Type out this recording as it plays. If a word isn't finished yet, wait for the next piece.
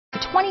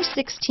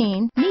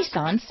2016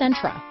 Nissan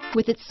Sentra.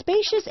 With its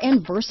spacious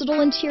and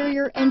versatile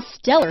interior and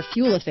stellar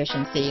fuel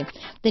efficiency,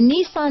 the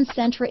Nissan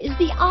Sentra is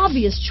the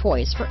obvious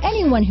choice for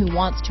anyone who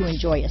wants to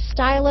enjoy a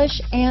stylish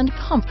and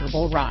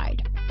comfortable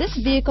ride. This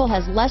vehicle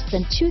has less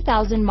than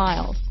 2,000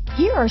 miles.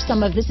 Here are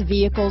some of this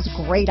vehicle's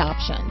great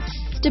options: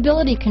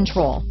 stability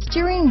control,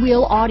 steering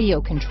wheel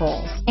audio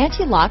controls,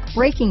 anti-lock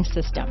braking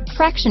system,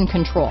 traction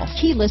control,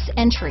 keyless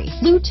entry,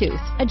 Bluetooth,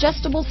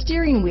 adjustable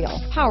steering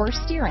wheel, power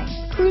steering,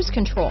 cruise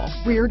control,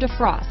 rear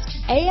defrost,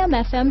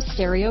 AM/FM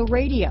stereo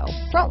radio,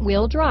 front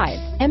wheel drive,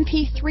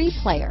 MP3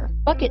 player,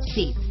 bucket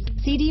seats,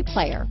 CD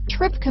player,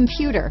 trip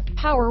computer,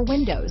 power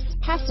windows,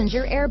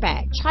 passenger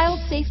airbag, child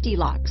safety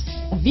locks.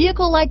 A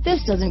vehicle like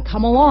this doesn't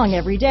come along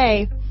every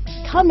day.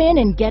 Come in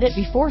and get it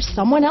before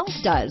someone else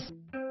does.